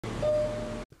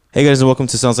Hey guys, and welcome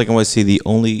to Sounds Like NYC, the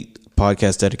only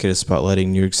podcast dedicated to spotlighting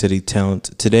New York City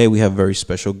talent. Today we have a very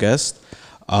special guest.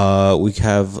 We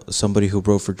have somebody who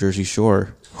wrote for Jersey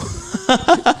Shore,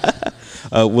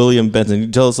 William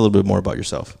Benson. Tell us a little bit more about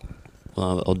yourself.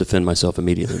 Well, I'll defend myself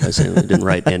immediately by saying I didn't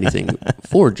write anything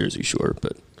for Jersey Shore,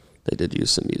 but they did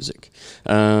use some music.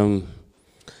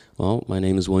 Well, my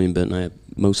name is William Benton. I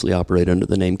mostly operate under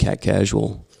the name Cat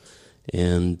Casual,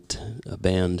 and a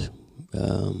band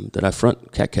that I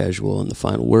front, Cat Casual and The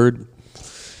Final Word.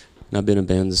 And I've been in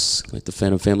bands like the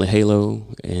Phantom Family Halo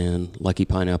and Lucky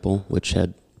Pineapple, which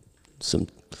had some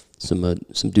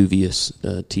dubious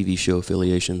TV show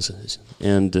affiliations.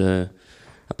 And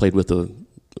I played with the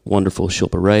wonderful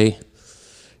Shilpa Ray,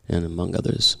 and among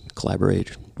others,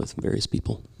 collaborated with various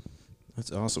people.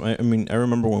 That's awesome. I mean, I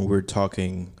remember when we were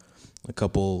talking a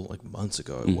couple months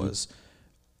ago. It was.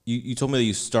 You told me that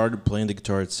you started playing the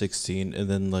guitar at 16, and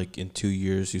then in 2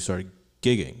 years you started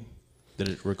gigging. Did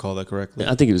I recall that correctly?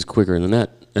 I think it was quicker than that.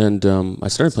 And I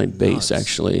started playing bass,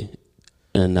 actually.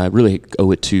 And I really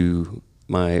owe it to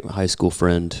my high school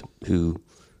friend who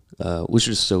was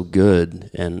just so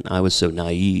good, and I was so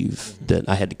naive that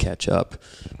I had to catch up.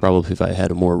 Probably if I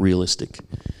had a more realistic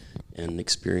and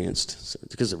experienced,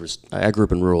 because I grew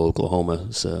up in rural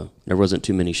Oklahoma, so there wasn't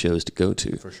too many shows to go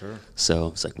to. For sure. So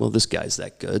it's like, well, this guy's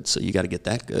that good, so you got to get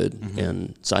that good,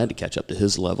 and so I had to catch up to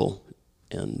his level,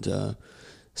 and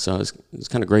so I was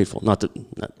kind of grateful.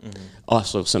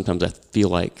 Also, sometimes I feel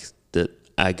like that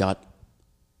I got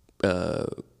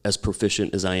as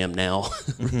proficient as I am now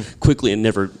quickly, and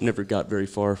never got very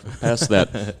far past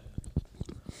that.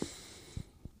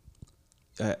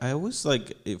 I always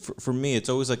for me, it's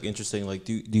always interesting.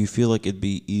 Do you feel like it'd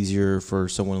be easier for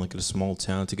someone in a small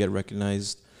town to get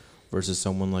recognized versus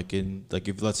someone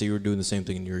if let's say you were doing the same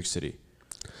thing in New York City?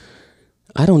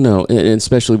 I don't know, and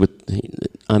especially with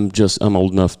I'm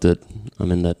old enough that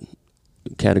I'm in that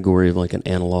category of an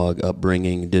analog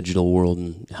upbringing, digital world,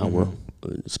 and how we're,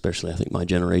 especially I think my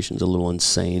generation's a little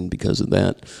insane because of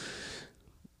that.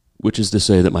 Which is to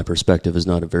say that my perspective is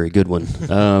not a very good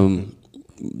one,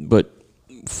 but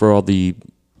for all the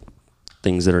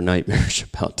things that are nightmarish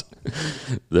about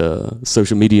the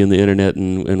social media and the internet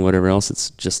and whatever else, it's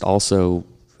just also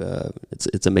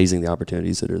it's amazing the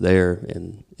opportunities that are there,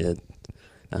 and I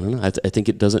don't know. I think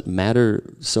it doesn't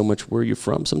matter so much where you're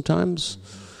from sometimes,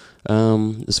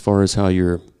 as far as how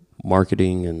you're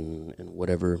marketing and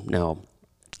whatever. Now,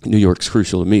 New York's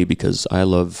crucial to me because I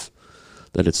love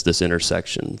that it's this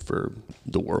intersection for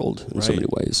the world in so many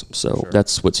ways. So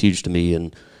that's what's huge to me,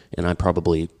 and I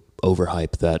probably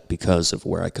overhype that because of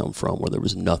where I come from, where there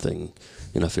was nothing,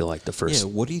 and I feel like the first... Yeah,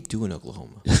 what do you do in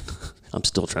Oklahoma? I'm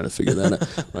still trying to figure that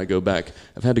out. When I go back,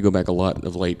 I've had to go back a lot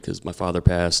of late because my father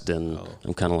passed, and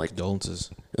I'm kind of Condolences.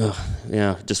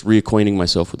 Just reacquainting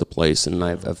myself with the place, and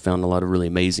I've found a lot of really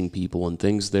amazing people and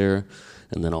things there,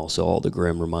 and then also all the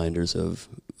grim reminders of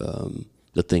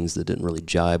the things that didn't really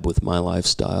jibe with my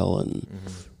lifestyle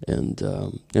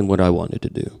and what I wanted to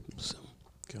do. So.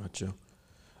 Gotcha.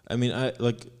 I mean,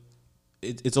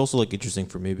 it's also interesting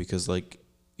for me because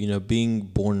being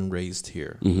born and raised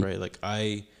here, right?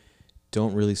 I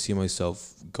don't really see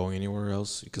myself going anywhere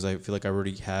else because I feel like I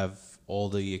already have all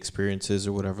the experiences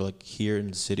or whatever here in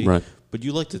the city. Right. But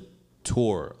you like to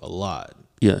tour a lot.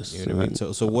 Yes. You know what I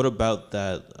mean? So what about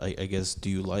that? I guess do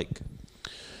you like?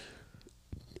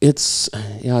 It's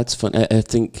fun. I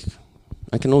think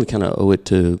I can only kind of owe it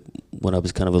to what I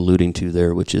was kind of alluding to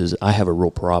there, which is I have a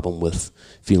real problem with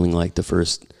feeling like the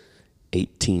first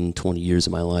 18, 20 years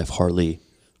of my life hardly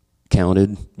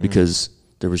counted because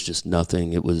there was just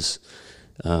nothing. It was,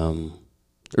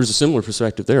 there's a similar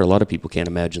perspective there. A lot of people can't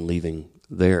imagine leaving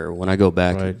there. When I go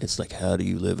back, it's how do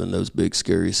you live in those big,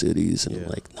 scary cities? And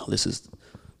I'm no, this is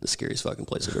the scariest fucking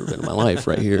place I've ever been in my life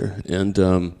right here. And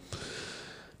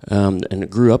I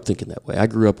grew up thinking that way. I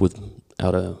grew up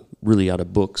out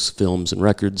of books, films, and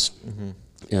records.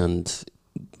 And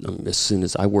as soon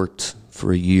as I worked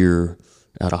for a year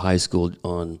out of high school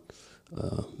in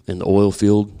the oil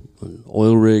field, an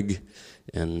oil rig,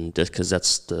 and just because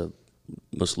that's the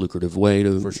most lucrative way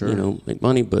to make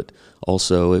money. But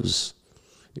also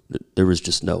there was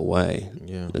just no way.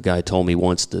 Yeah. The guy told me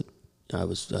once that I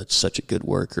was such a good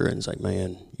worker, and he's like,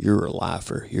 man, you're a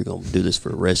lifer. You're going to do this for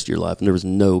the rest of your life. And there was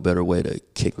no better way to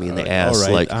kick me in the ass.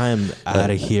 All right, I'm out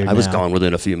of here I was gone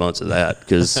within a few months of that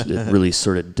because it really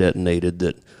sort of detonated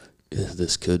that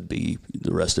this could be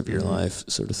the rest of your life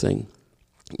sort of thing.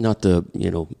 Not to,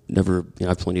 never, I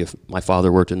have plenty of, my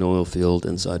father worked in the oil field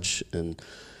and such, and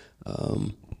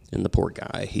the poor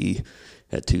guy, he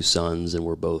had 2 sons, and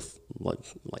we're both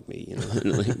like me, you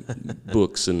know, like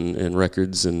books and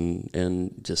records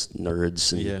and just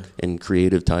nerds and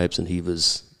creative types, and he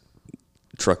was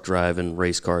truck driving,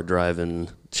 race car driving,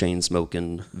 chain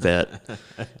smoking vet,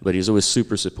 but he was always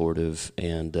super supportive,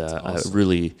 and awesome. I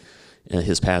really,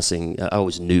 his passing, I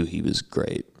always knew he was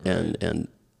great, Right.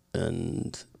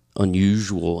 and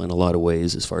unusual in a lot of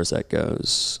ways as far as that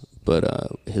goes.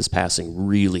 But his passing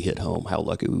really hit home how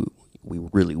lucky we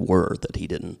really were that he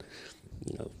didn't,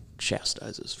 you know,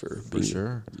 chastise us for being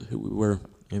sure who we were.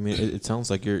 I mean, it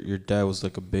sounds like your dad was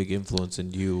like a big influence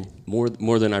in you. More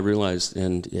than I realized,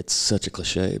 and it's such a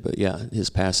cliche, but yeah, his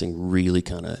passing really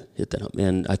kind of hit that home.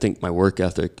 And I think my work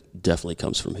ethic definitely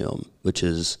comes from him, which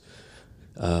is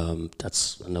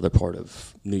that's another part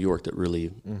of New York that really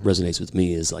resonates with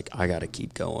me. Is like, I got to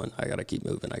keep going, I got to keep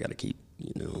moving, I got to keep,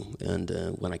 you know. And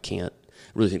when I can't,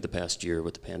 I really think the past year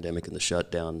with the pandemic and the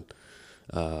shutdown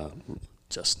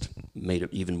just made it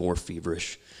even more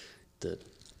feverish. That,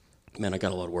 man, I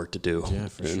got a lot of work to do. Yeah,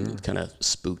 for and sure. It kind of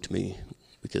spooked me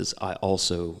because I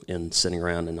also, in sitting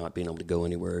around and not being able to go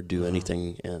anywhere or do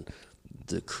anything, and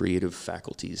the creative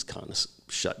faculties kind of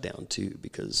shut down too,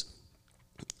 because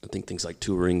I think things like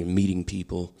touring and meeting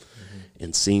people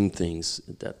and seeing things,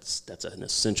 that's an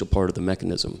essential part of the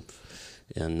mechanism.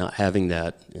 And not having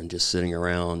that and just sitting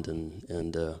around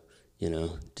and you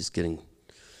know, just getting,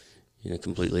 you know,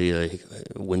 completely like,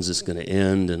 when's this going to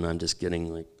end? And I'm just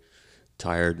getting like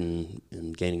tired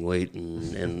and gaining weight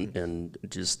and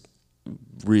just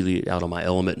really out of my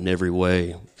element in every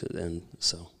way. And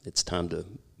so it's time to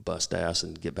bust ass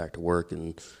and get back to work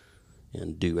and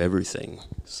do everything.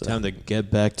 So Time to get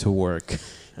back to work.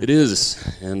 it is,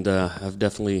 and I've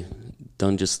definitely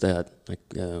done just that. Like,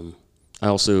 I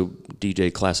also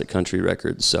DJ classic country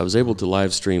records, so I was able to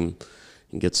live stream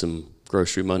and get some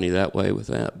grocery money that way with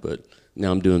that. But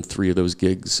now I'm doing 3 of those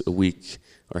gigs a week,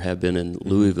 or have been in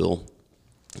Louisville,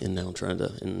 and now I'm trying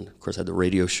to. And of course, I had the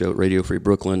radio show, Radio Free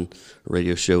Brooklyn, a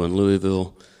radio show in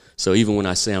Louisville. So even when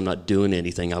I say I'm not doing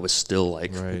anything, I was still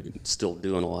like still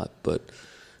doing a lot. But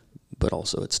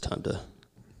also it's time to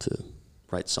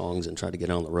write songs and try to get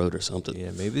on the road or something.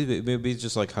 Yeah, maybe it's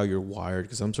just like how you're wired,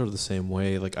 because I'm sort of the same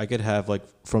way. Like I could have like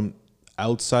from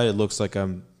outside it looks like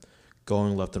I'm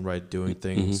going left and right doing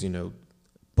things, you know,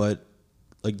 but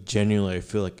like genuinely I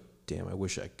feel like, damn, I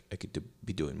wish I could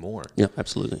be doing more. Yeah,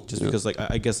 absolutely. Just because like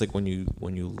I guess like when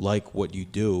you like what you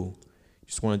do, you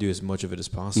just want to do as much of it as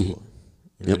possible.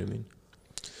 You know what I mean?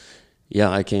 Yeah,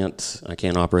 I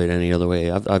can't operate any other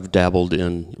way. I've dabbled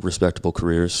in respectable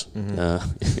careers,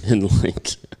 and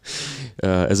like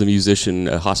as a musician,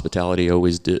 hospitality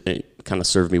always kind of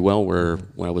served me well. Where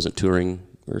when I wasn't touring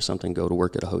or something, go to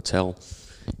work at a hotel,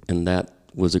 and that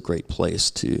was a great place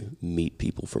to meet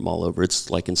people from all over. It's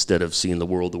like instead of seeing the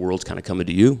world's kind of coming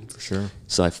to you. For sure.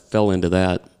 So I fell into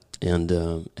that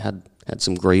and had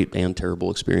some great and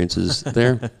terrible experiences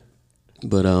there.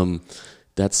 But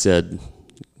that said,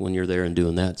 when you're there and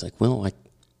doing that, it's like, well,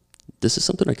 this is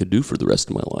something I could do for the rest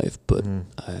of my life, but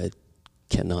I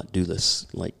cannot do this,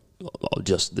 like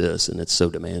just this, and it's so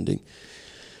demanding.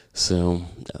 So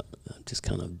I'm just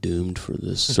kind of doomed for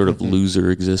this sort of loser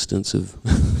existence of.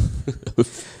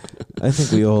 I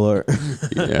think we all are.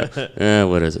 Yeah.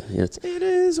 What is it? It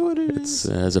is what it is.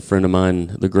 As a friend of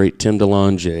mine, the great Tim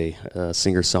DeLonge, a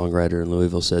singer-songwriter in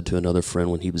Louisville, said to another friend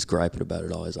when he was griping about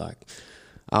it all, he's like,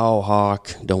 "Oh,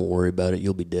 Hawk, don't worry about it.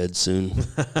 You'll be dead soon."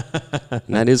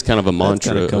 And that is kind of a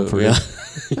mantra. That's kind of comforting.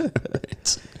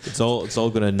 Right. It's all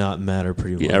gonna not matter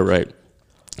pretty much. Yeah, right.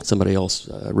 Somebody else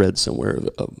read somewhere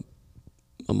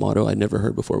a motto I'd never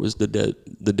heard before was the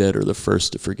dead are the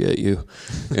first to forget you.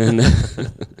 And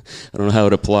I don't know how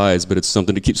it applies, but it's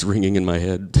something that keeps ringing in my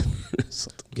head.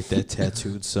 Get that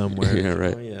tattooed somewhere. Yeah,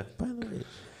 right. Oh, yeah. By the way,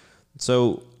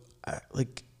 so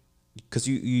like, because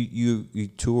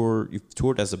you've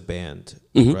toured as a band,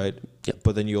 right? Yep.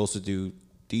 But then you also do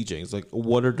DJing. It's like,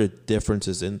 what are the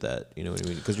differences in that? You know what I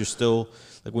mean? Because you're still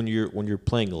like when you're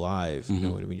playing live, you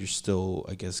know what I mean? You're still,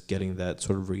 I guess, getting that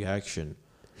sort of reaction.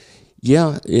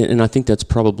 Yeah, and I think that's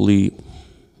probably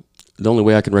the only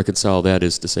way I can reconcile that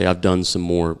is to say I've done some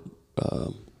more,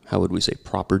 how would we say,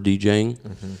 proper DJing.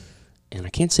 And I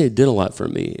can't say it did a lot for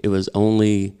me. It was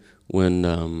only when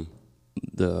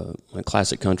my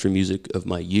classic country music of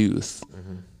my youth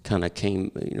kind of came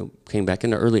back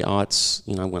into early aughts.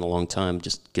 You know, I went a long time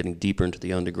just getting deeper into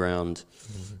the underground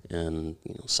and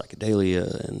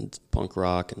psychedelia and punk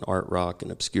rock and art rock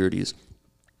and obscurities.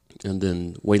 And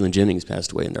then Waylon Jennings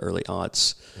passed away in the early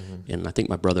aughts, and I think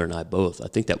my brother and I both. I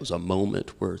think that was a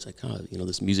moment where it's like,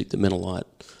 this music that meant a lot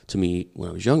to me when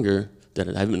I was younger that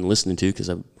I haven't been listening to because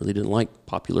I really didn't like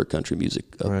popular country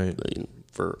music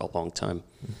for a long time.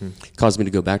 Caused me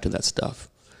to go back to that stuff.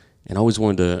 And I always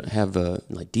wanted to have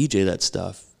like DJ that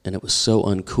stuff, and it was so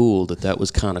uncool that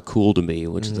was kind of cool to me,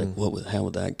 which is like, how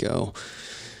would that go?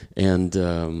 And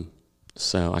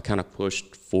so I kind of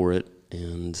pushed for it,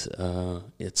 and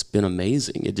it's been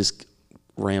amazing. It just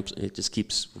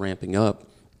keeps ramping up,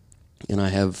 and I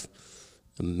have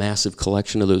a massive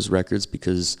collection of those records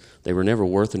because they were never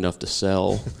worth enough to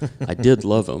sell. I did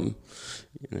love them.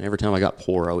 And every time I got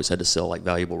poor, I always had to sell like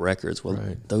valuable records. Well,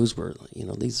 those were,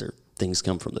 these are things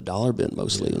come from the dollar bin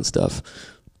mostly and stuff.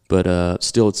 But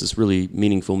still, it's this really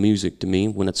meaningful music to me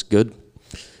when it's good.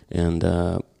 And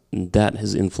that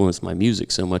has influenced my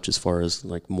music so much as far as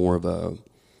like more of a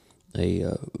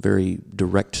very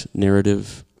direct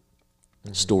narrative,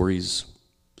 stories,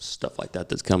 stuff like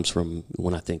that comes from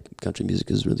when I think country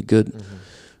music is really good.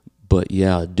 But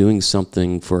yeah, doing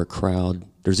something for a crowd,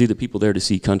 there's either people there to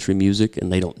see country music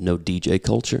and they don't know DJ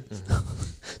culture.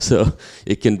 So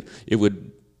it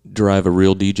would drive a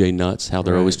real DJ nuts how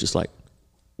they're always just like,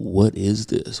 what is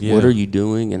this? Yeah. What are you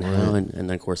doing and how? And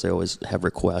then, of course, they always have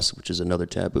requests, which is another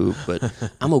taboo. But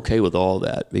I'm okay with all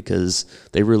that because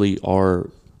they really are,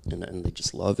 and they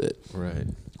just love it. Right.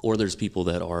 Or there's people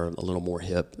that are a little more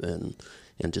hip and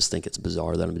just think it's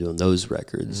bizarre that I'm doing those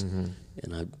records.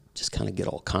 And I just kind of get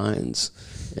all kinds.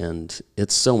 And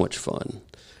it's so much fun.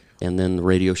 And then the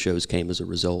radio shows came as a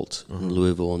result in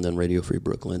Louisville and then Radio Free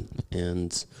Brooklyn. And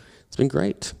it's been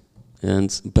great.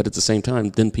 But at the same time,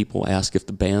 then people ask if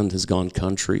the band has gone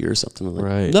country or something. I'm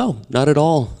like, no, not at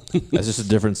all. That's just a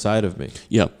different side of me.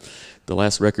 Yeah. The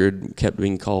last record kept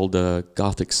being called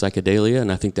Gothic Psychedelia,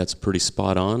 and I think that's pretty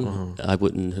spot on. I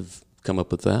wouldn't have come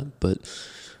up with that.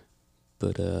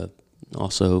 But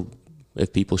also,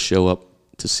 if people show up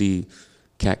to see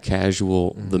Cat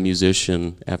Casual, the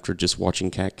musician, after just watching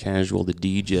Cat Casual, the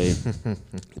DJ,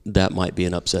 that might be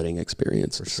an upsetting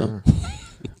experience. For sure.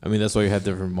 I mean, that's why you have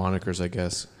different monikers, I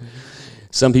guess.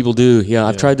 Some people do, yeah.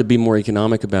 I've tried to be more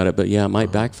economic about it, but yeah, it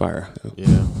might backfire.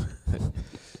 Yeah.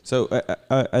 So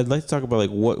I'd like to talk about like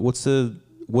what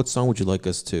song would you like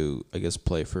us to, I guess,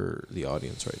 play for the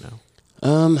audience right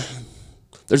now?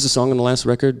 There's a song on the last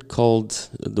record called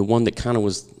the one that kind of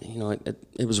was,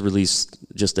 it was released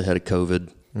just ahead of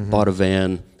COVID. Bought a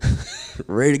van,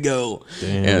 ready to go,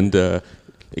 and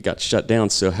it got shut down.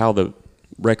 So how the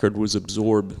record was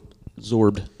absorbed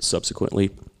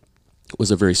subsequently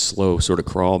was a very slow sort of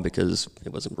crawl because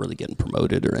it wasn't really getting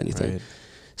promoted or anything. Right.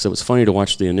 So it's funny to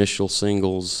watch the initial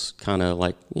singles kind of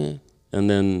like, and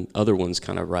then other ones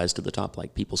kind of rise to the top.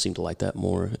 Like people seem to like that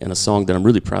more. And a song that I'm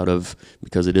really proud of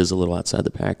because it is a little outside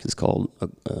the pack is called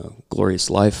Glorious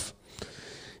Life.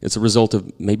 It's a result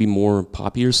of maybe more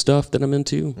poppier stuff that I'm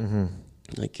into,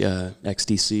 like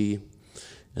XTC,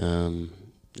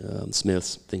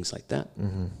 Smiths, things like that.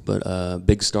 But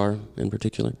Big Star in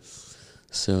particular.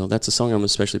 So that's a song I'm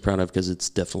especially proud of because it's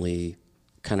definitely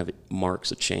kind of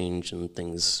marks a change in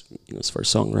things, as far as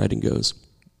songwriting goes.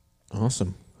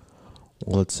 Awesome.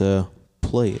 Well, let's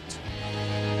play it.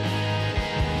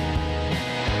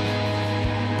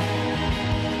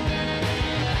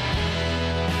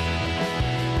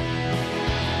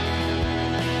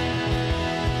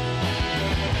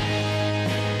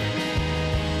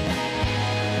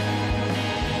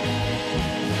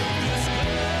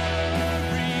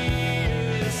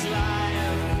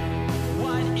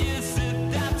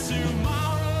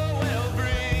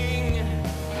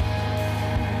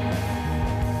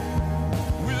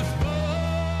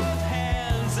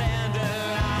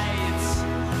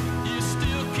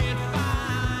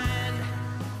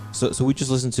 So we just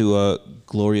listened to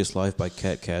Glorious Life by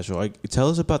Cat Casual. Tell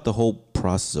us about the whole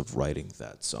process of writing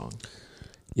that song.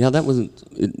 Yeah, that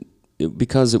wasn't...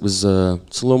 because it was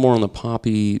it's a little more on the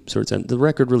poppy sort of... The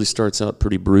record really starts out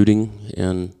pretty brooding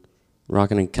and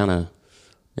rocking and kind of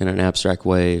in an abstract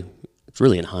way. It's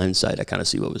really in hindsight, I kind of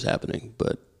see what was happening,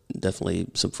 but definitely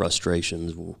some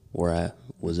frustrations where I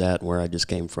was at, where I just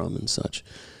came from and such.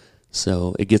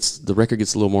 So the record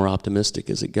gets a little more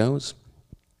optimistic as it goes.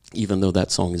 Even though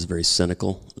that song is very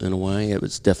cynical in a way, it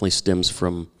definitely stems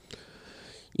from,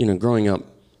 growing up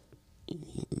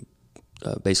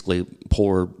basically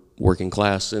poor working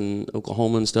class in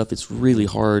Oklahoma and stuff. It's really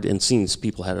hard, and seeing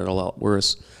people had it a lot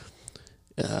worse.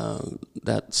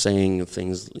 That saying of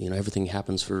things, everything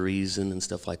happens for a reason and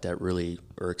stuff like that really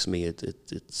irks me. It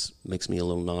makes me a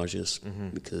little nauseous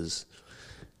because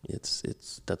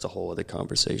that's a whole other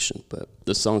conversation. But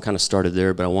the song kind of started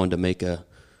there, but I wanted to make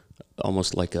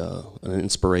almost like an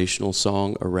inspirational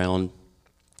song around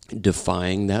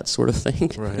defying that sort of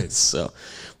thing. Right. So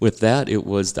with that, it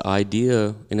was the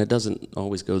idea, and it doesn't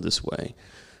always go this way,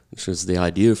 which was the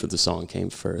idea for the song came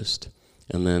first.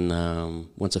 And then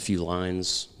once a few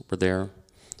lines were there,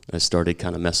 I started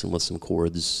kind of messing with some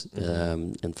chords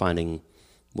and finding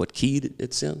what key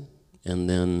it's in. And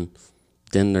then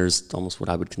there's almost what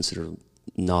I would consider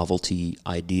novelty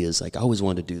ideas. Like I always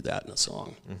wanted to do that in a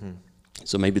song.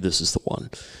 So maybe this is the one.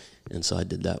 And so I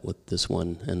did that with this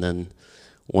one. And then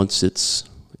once it's,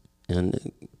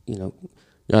 and you know,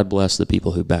 God bless the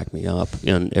people who back me up.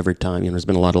 And every time, there's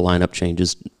been a lot of lineup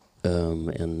changes.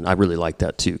 And I really like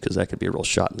that too, because that could be a real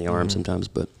shot in the arm sometimes.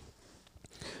 But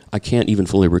I can't even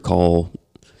fully recall.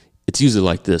 It's usually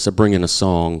like this. I bring in a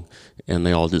song, and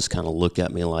they all just kind of look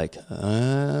at me like,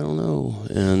 I don't know,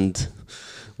 and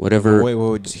whatever.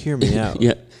 Wait, just hear me out.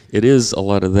 Yeah, it is a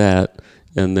lot of that.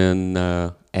 And then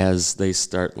as they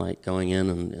start like going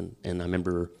in, and I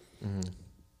remember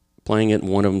playing it,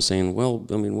 and one of them saying, well,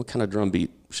 I mean, what kind of drum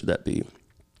beat should that be?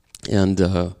 And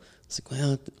it's like,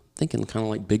 well, thinking kind of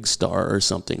like Big Star or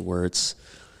something, where it's,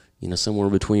 somewhere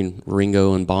between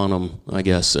Ringo and Bonham, I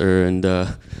guess,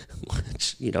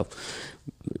 which,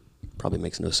 probably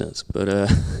makes no sense. But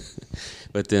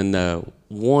then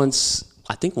once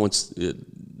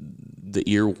the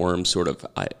earworm sort of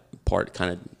part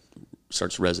kind of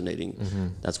starts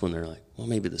resonating, that's when they're like, well,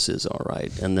 maybe this is all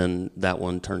right. And then that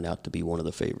one turned out to be one of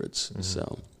the favorites.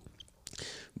 So,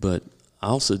 but I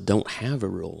also don't have a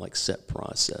real like set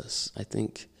process. I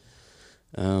think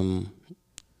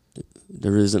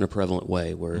there isn't a prevalent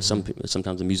way where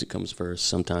sometimes the music comes first,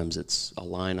 sometimes it's a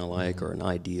line I like or an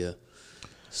idea.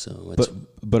 So it's,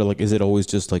 but like, is it always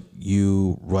just like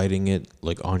you writing it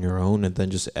like on your own and then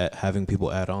just having people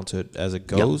add on to it as it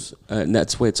goes? Yeah. And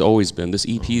that's the way it's always been. This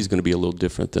EP is going to be a little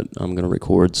different that I'm going to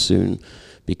record soon,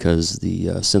 because the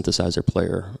synthesizer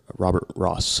player, Robert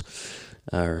Ross,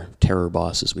 our terror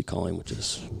boss as we call him, which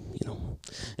is,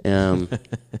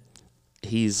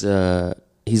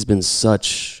 he's been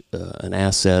such an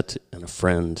asset and a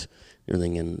friend and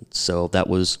everything. And so that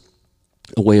was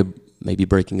a way of maybe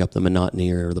breaking up the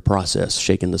monotony or the process,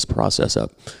 shaking this process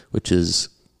up, which is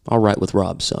all right with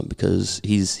Rob some, because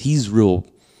he's real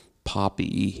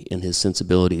poppy in his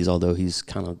sensibilities, although he's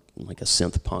kind of like a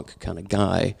synth punk kind of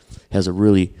guy. Has a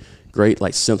really great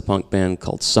like synth punk band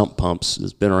called Sump Pumps.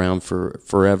 It's been around for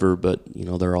forever, but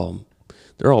they're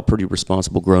all pretty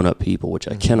responsible grown-up people, which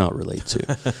I cannot relate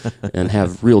to, and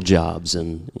have real jobs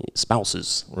and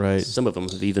spouses. Right. Some of them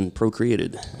have even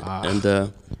procreated.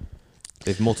 And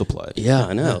they've multiplied. Yeah,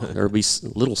 I know. There'll be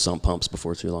little Sump Pumps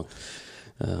before too long.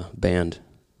 Band.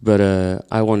 But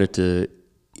I wanted to,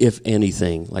 if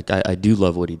anything, like I do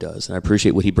love what he does, and I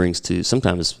appreciate what he brings to.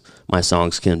 Sometimes my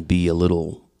songs can be a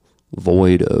little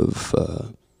void of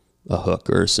a hook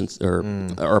or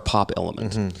a pop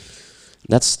element.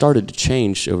 That's started to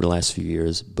change over the last few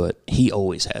years, but he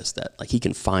always has that. Like he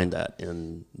can find that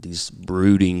in these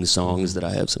brooding songs that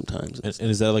I have sometimes. And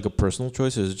is that like a personal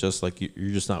choice, or is it just like you're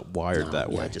just not wired that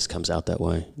way? Yeah, it just comes out that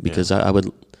way. Because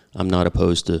I'm not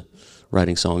opposed to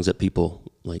writing songs that people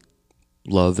like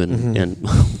love and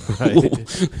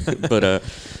but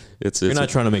you're not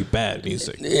trying to make bad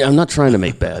music. Yeah, I'm not trying to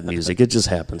make bad music. It just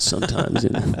happens sometimes.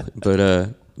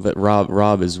 But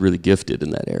Rob is really gifted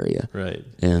in that area, right?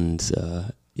 And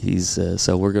he's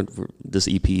so we're going. This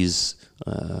EP's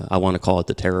I want to call it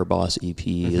the Terror Boss EP.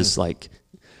 Is like,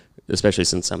 especially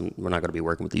since we're not going to be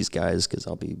working with these guys because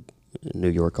I'll be in New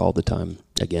York all the time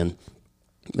again,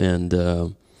 and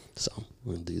so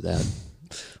we'll do that.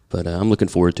 But I'm looking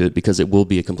forward to it because it will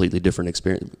be a completely different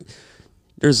experience.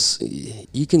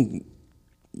 You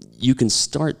can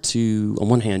start to, on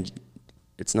one hand,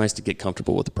 it's nice to get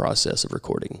comfortable with the process of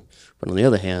recording. But on the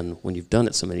other hand, when you've done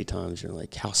it so many times, you're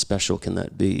like, how special can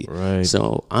that be? Right.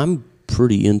 So I'm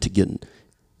pretty into getting,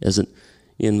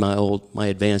 in my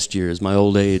advanced years, my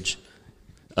old age,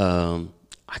 I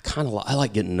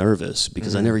like getting nervous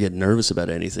because I never get nervous about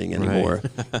anything anymore.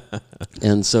 Right.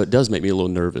 And so it does make me a little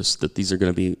nervous that these are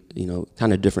going to be,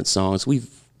 kind of different songs.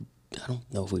 I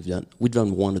don't know if we've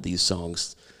done one of these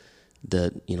songs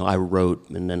that, I wrote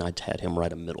and then I had him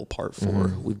write a middle part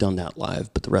for. We've done that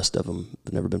live, but the rest of them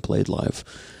have never been played live.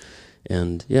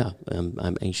 And yeah,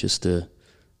 I'm anxious to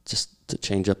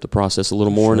change up the process a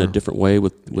little more in a different way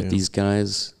with these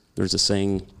guys. There's a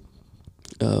saying,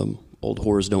 old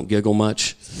whores don't giggle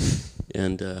much,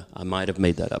 and I might have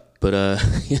made that up, but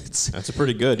that's a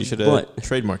pretty good. You should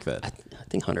trademark that. I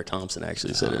think Hunter Thompson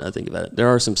actually said it. I think about it. There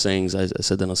are some sayings. I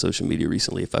said that on social media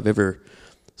recently. If I've ever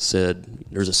said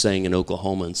there's a saying in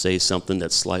Oklahoma and say something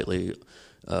that's slightly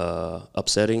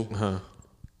upsetting,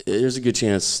 there's a good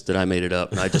chance that I made it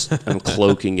up, and I'm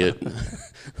cloaking it.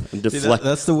 I'm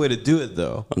that's the way to do it,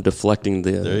 though. I'm deflecting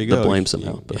the blame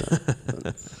somehow.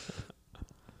 But,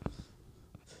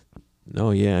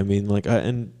 No, yeah, I mean, like,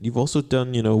 and you've also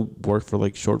done, work for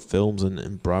like short films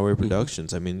and Broadway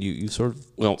productions. I mean, you sort of,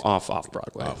 Well, off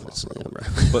Broadway.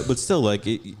 but still, like,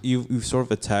 you've sort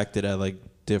of attacked it at like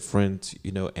different,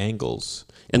 angles.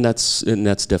 And that's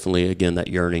definitely, again, that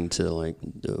yearning to like,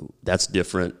 that's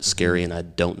different, scary, and I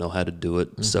don't know how to do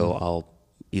it, so I'll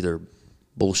either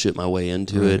bullshit my way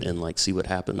into it and like see what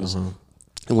happens. And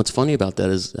what's funny about that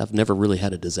is I've never really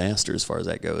had a disaster as far as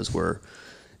that goes, where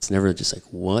it's never just like,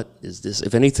 what is this?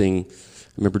 If anything,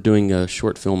 I remember doing a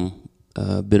short film,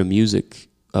 bit of music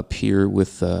up here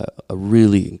with a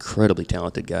really incredibly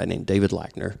talented guy named David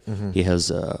Lackner. He has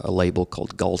a label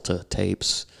called Galta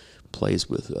Tapes, plays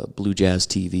with Blue Jazz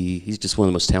TV. He's just one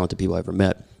of the most talented people I ever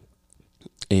met.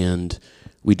 And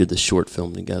we did this short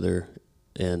film together,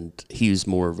 and he's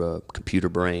more of a computer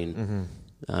brain.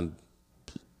 I'm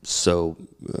so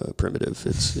primitive,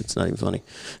 it's not even funny.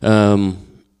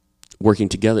 Working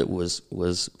together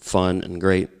was fun and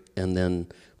great, and then,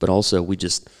 but also we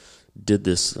just did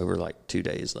this over like 2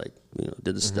 days, like,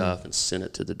 did the stuff and sent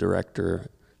it to the director,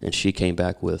 and she came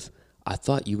back with, I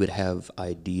thought you would have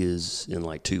ideas in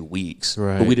like 2 weeks,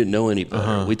 but we didn't know any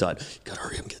better. We thought, gotta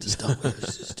hurry up and get this done.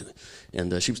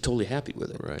 And she was totally happy with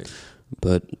it. Right.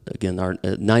 But again, our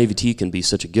naivety can be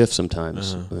such a gift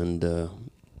sometimes, and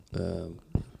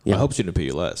yeah. I hope she didn't pay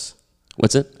you less.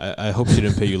 What's it? I hope she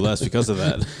didn't pay you less because of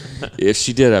that. If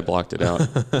she did, I blocked it out.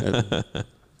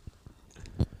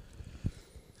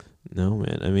 No,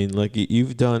 man. I mean, like,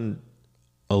 you've done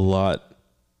a lot,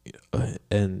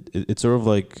 and it's sort of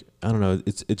like, I don't know,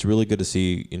 it's really good to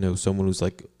see, someone who's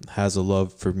like has a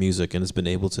love for music and has been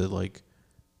able to like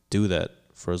do that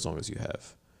for as long as you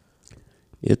have.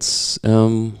 It's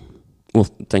well,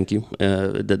 thank you.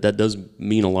 That does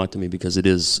mean a lot to me, because it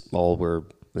is all where,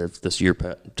 if this year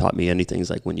taught me anything, is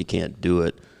like when you can't do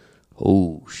it,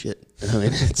 oh shit. I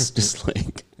mean, it's just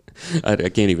like I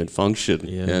can't even function,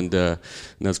 and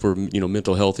that's where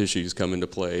mental health issues come into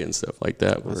play and stuff like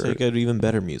that. That's how you get even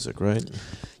better music, right?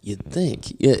 You'd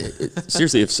think, yeah.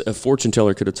 Seriously, if a fortune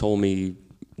teller could have told me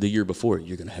the year before,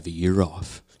 you're going to have a year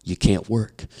off, you can't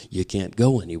work, you can't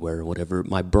go anywhere, or whatever,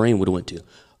 my brain would have went to,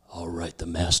 I'll write the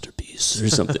masterpiece or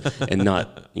something, and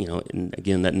not, and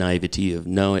again, that naivety of,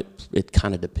 no, it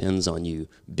kind of depends on you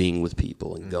being with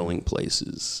people and going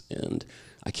places, and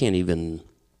I can't even,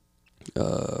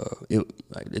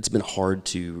 it's been hard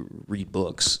to read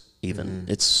books, even.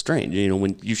 It's strange,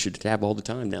 when you should have all the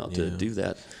time now to do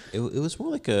that. It was more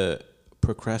like a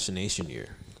procrastination year.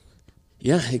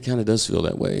 Yeah, it kind of does feel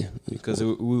that way. Because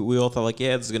we all thought, like,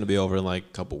 this is going to be over in, like,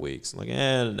 a couple weeks. And like,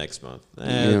 next month.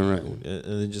 Yeah, right. And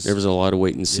then just, there was a lot of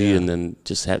wait and see, and then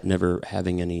just never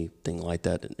having anything like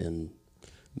that in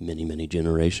many, many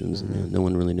generations. No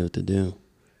one really knew what to do.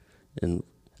 And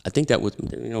I think that was,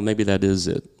 maybe that is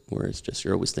it, where it's just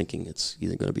you're always thinking it's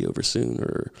either going to be over soon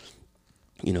or,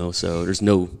 so there's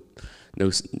no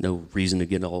reason to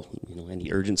get all,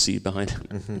 any urgency behind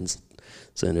it.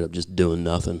 So I ended up just doing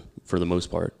nothing for the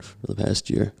most part for the past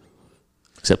year,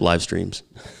 except live streams.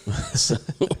 So.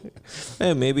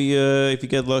 Hey, maybe if you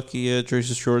get lucky,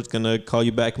 Tracy Short's going to call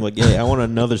you back and be like, I want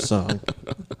another song.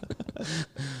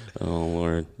 Oh,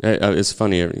 Lord. It's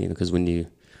funny, because when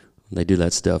they do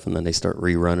that stuff and then they start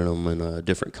rerunning them in a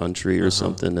different country or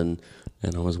something, and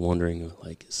I was wondering,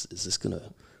 like, is this going to,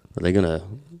 are they going to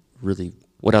really,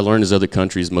 what I learned is other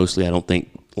countries mostly, I don't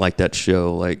think, like that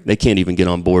show, like they can't even get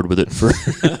on board with it for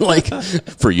like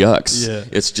for yucks. Yeah.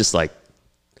 It's just like,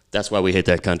 that's why we hate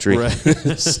that country. Right.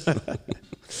 So.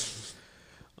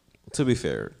 To be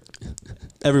fair,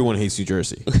 everyone hates New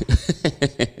Jersey.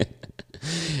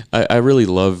 I really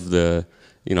love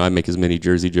I make as many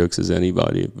Jersey jokes as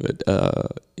anybody, but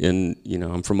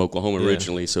I'm from Oklahoma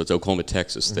originally, so it's Oklahoma,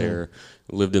 Texas there.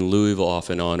 Lived in Louisville off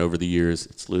and on over the years.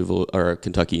 It's Louisville or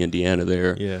Kentucky, Indiana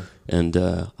there. Yeah. And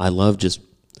I love just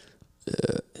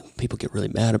people get really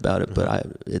mad about it, but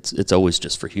it's always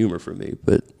just for humor for me.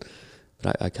 But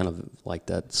I kind of like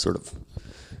that sort of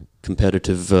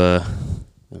competitive,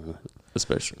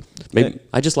 especially. Maybe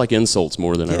I just like insults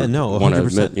more than I want to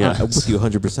admit. Yeah, I'm with you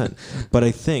 100%. But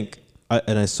I think,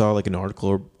 I saw like an article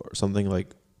or something, like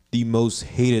the most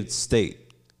hated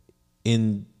state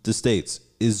in the States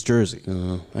is Jersey.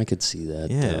 I could see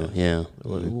that. Yeah. Yeah.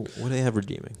 What do they have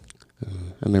redeeming?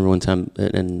 I remember one time,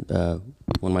 and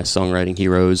one of my songwriting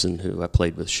heroes, and who I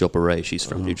played with, Shilpa Ray, she's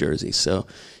from New Jersey, so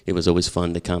it was always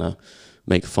fun to kind of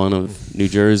make fun of New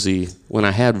Jersey when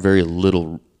I had very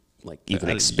little, like, even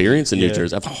experience in New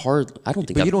Jersey. I don't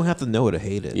think. But you don't have to know it to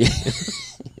hate it. Yeah.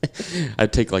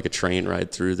 I'd take like a train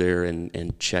ride through there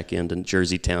and check into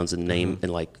Jersey towns and name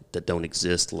and like that don't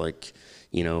exist, like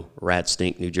Rat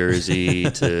Stink, New Jersey,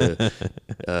 to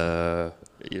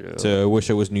to I wish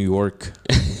I was New York,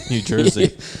 New Jersey,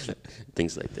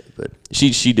 things like that. But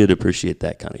she did appreciate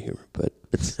that kind of humor. But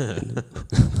it's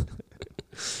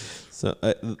so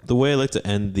the way I like to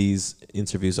end these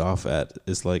interviews off at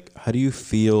is like, how do you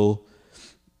feel?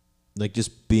 Like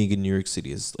just being in New York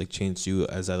City has like changed you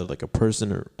as either like a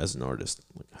person or as an artist.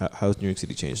 Like, how's New York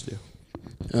City changed you?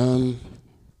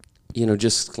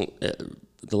 Just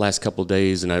the last couple of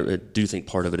days, and I do think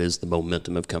part of it is the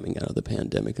momentum of coming out of the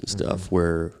pandemic and stuff,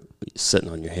 where you're sitting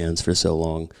on your hands for so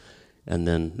long, and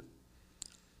then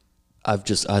I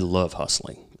love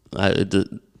hustling.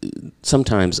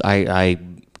 Sometimes I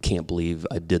can't believe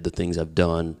I did the things I've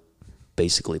done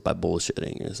basically by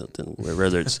bullshitting or something.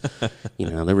 Whether it's,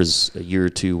 there was a year or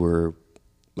two where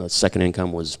Second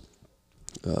Income was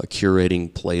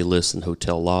curating playlists in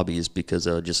hotel lobbies because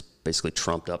I just basically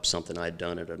trumped up something I'd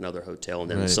done at another hotel,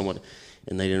 and then someone,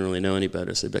 and they didn't really know any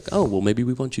better, so they'd be like, oh, well, maybe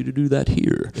we want you to do that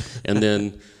here. And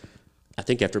then I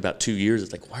think after about 2 years,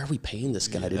 it's like, why are we paying this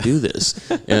guy to do this?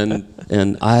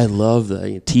 and I love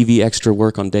the TV extra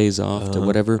work on days off to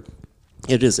whatever.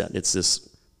 It is that. It's this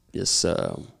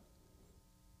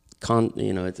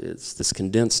it's this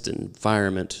condensed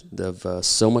environment of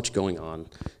so much going on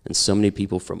and so many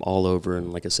people from all over,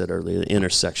 and like I said earlier, the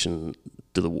intersection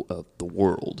to the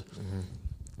world.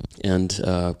 And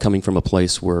coming from a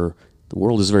place where the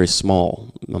world is very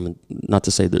small. I mean, not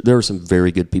to say that there are some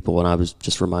very good people, and I was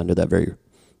just reminded of that very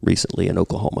recently in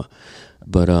Oklahoma,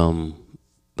 but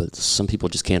some people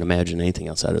just can't imagine anything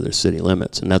outside of their city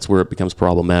limits, and that's where it becomes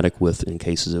problematic in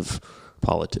cases of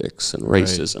politics and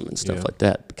racism and stuff like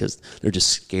that, because they're just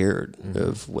scared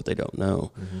of what they don't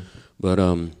know. But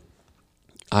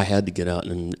I had to get out,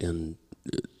 and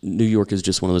New York is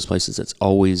just one of those places that's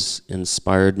always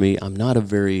inspired me. I'm not a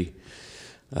very,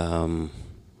 I'm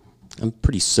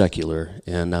pretty secular,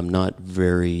 and I'm not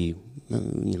very,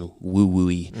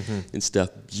 woo-wooey and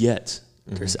stuff yet.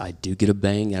 I do get a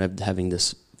bang out of having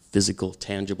this physical,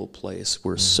 tangible place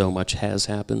where so much has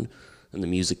happened, and the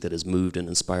music that has moved and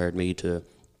inspired me to.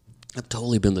 I've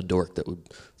totally been the dork that would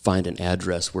find an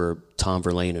address where Tom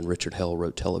Verlaine and Richard Hell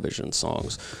wrote television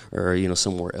songs, or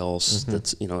somewhere else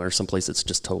that's or someplace that's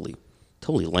just totally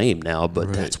lame now,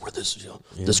 but that's where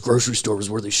this grocery store was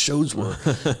where these shows were,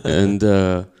 and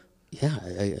I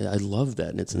love that,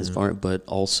 and it's inspiring, but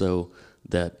also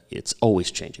that it's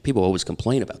always changing. People always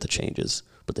complain about the changes,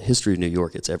 but the history of New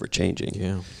York, it's ever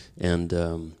changing, and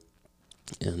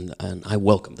I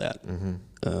welcome that.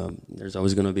 There's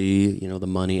always going to be, the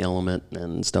money element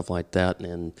and stuff like that,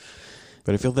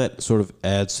 but I feel that sort of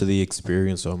adds to the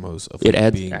experience almost. Of it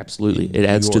adds absolutely. It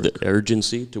adds to the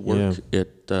urgency to work. Yeah.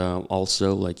 It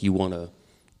also you want to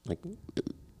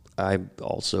I'm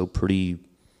also pretty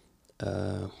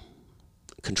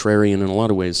contrarian in a lot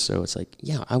of ways. So it's like,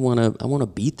 I want to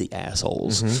beat the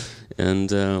assholes, and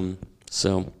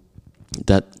so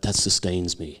that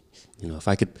sustains me. If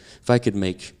I could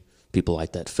make people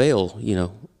like that fail,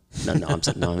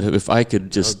 if I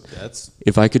could just,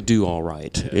 if I could do all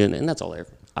right, and that's all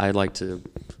I like to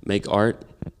make art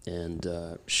and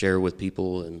share with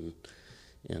people, and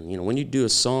when you do a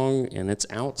song and it's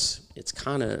out, it's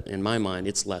kind of, in my mind,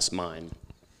 it's less mine,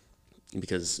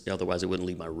 because otherwise it wouldn't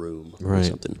leave my room or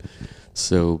something.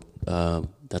 So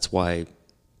that's why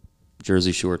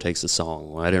Jersey Shore takes a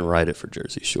song. Well, I didn't write it for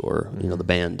Jersey Shore. The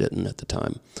band didn't at the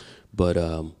time. But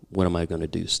what am I going to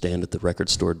do? Stand at the record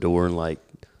store door and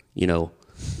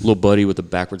little buddy with a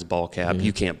backwards ball cap,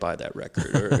 you can't buy that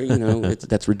record, or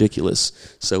that's ridiculous.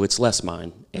 So it's less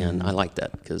mine, and I like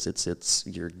that, because it's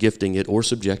you're gifting it or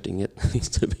subjecting it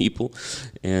to people,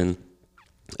 and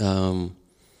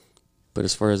but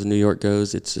as far as New York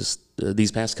goes, it's just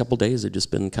these past couple days have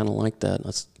just been kind of like that.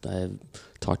 I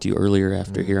talked to you earlier.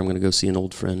 After here, I'm going to go see an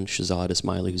old friend, Shahzad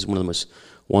Ismaili, who's one of the most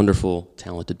wonderful,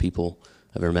 talented people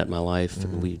I've ever met in my life.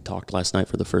 And we talked last night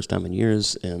for the first time in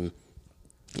years, and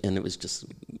it was just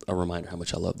a reminder how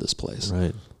much I love this place.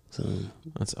 Right. So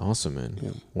that's awesome, man.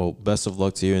 Yeah. Well, best of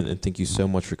luck to you, and thank you so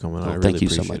much for coming on. Thank you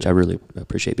so much. I really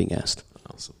appreciate being asked.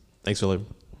 Awesome. Thanks for living.